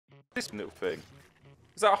this little thing?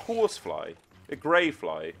 Is that a horsefly? A grey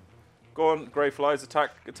fly? Go on, grey flies,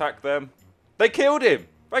 attack them. They killed him!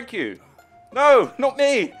 Thank you! No, not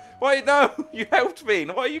me! Why, no! You helped me!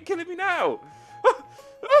 Why are you killing me now?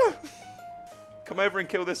 Come over and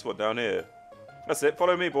kill this one down here. That's it,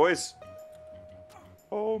 follow me, boys.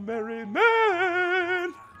 Oh, merry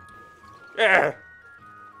man! Yeah!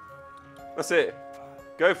 That's it.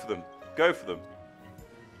 Go for them. Go for them.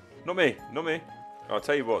 Not me. Not me. I'll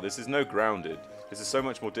tell you what, this is no grounded. This is so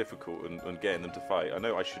much more difficult and getting them to fight. I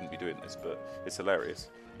know I shouldn't be doing this, but it's hilarious.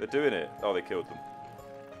 They're doing it. Oh, they killed them.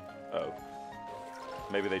 Oh.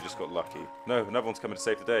 Maybe they just got lucky. No, another one's coming to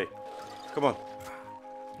save the day. Come on.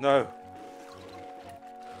 No.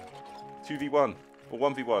 2v1. Or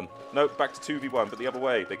 1v1. No, back to 2v1, but the other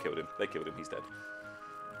way. They killed him. They killed him. He's dead.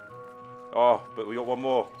 Oh, but we got one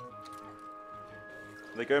more.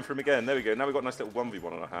 Are they going for him again? There we go. Now we've got a nice little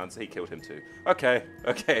 1v1 on our hands. He killed him too. Okay,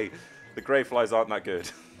 okay. The grey flies aren't that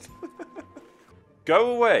good.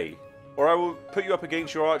 Go away, or I will put you up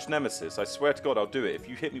against your arch nemesis. I swear to God, I'll do it if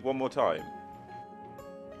you hit me one more time.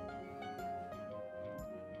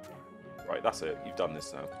 Right, that's it. You've done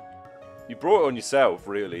this now. You brought it on yourself,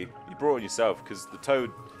 really. You brought it on yourself because the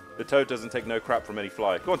toad doesn't take no crap from any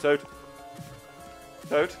fly. Go on, Toad.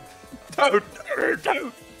 Toad. Toad.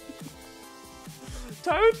 Toad.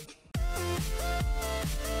 Toad.